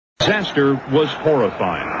Disaster was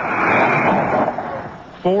horrifying.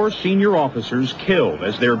 4 senior officers killed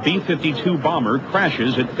as their B52 bomber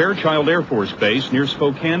crashes at Fairchild Air Force Base near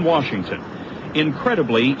Spokane, Washington.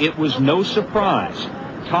 Incredibly, it was no surprise.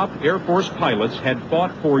 Top Air Force pilots had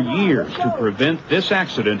fought for years to prevent this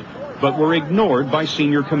accident, but were ignored by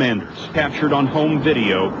senior commanders. Captured on home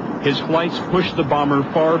video, his flights pushed the bomber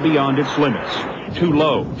far beyond its limits. Too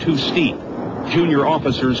low, too steep. Junior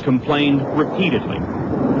officers complained repeatedly.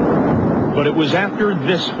 But it was after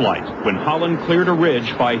this flight, when Holland cleared a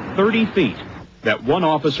ridge by 30 feet, that one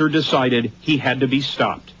officer decided he had to be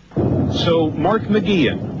stopped. So Mark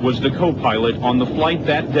McGeehan was the co-pilot on the flight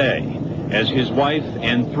that day, as his wife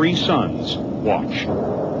and 3 sons watched. Oh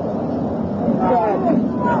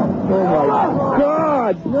my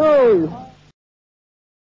God, no!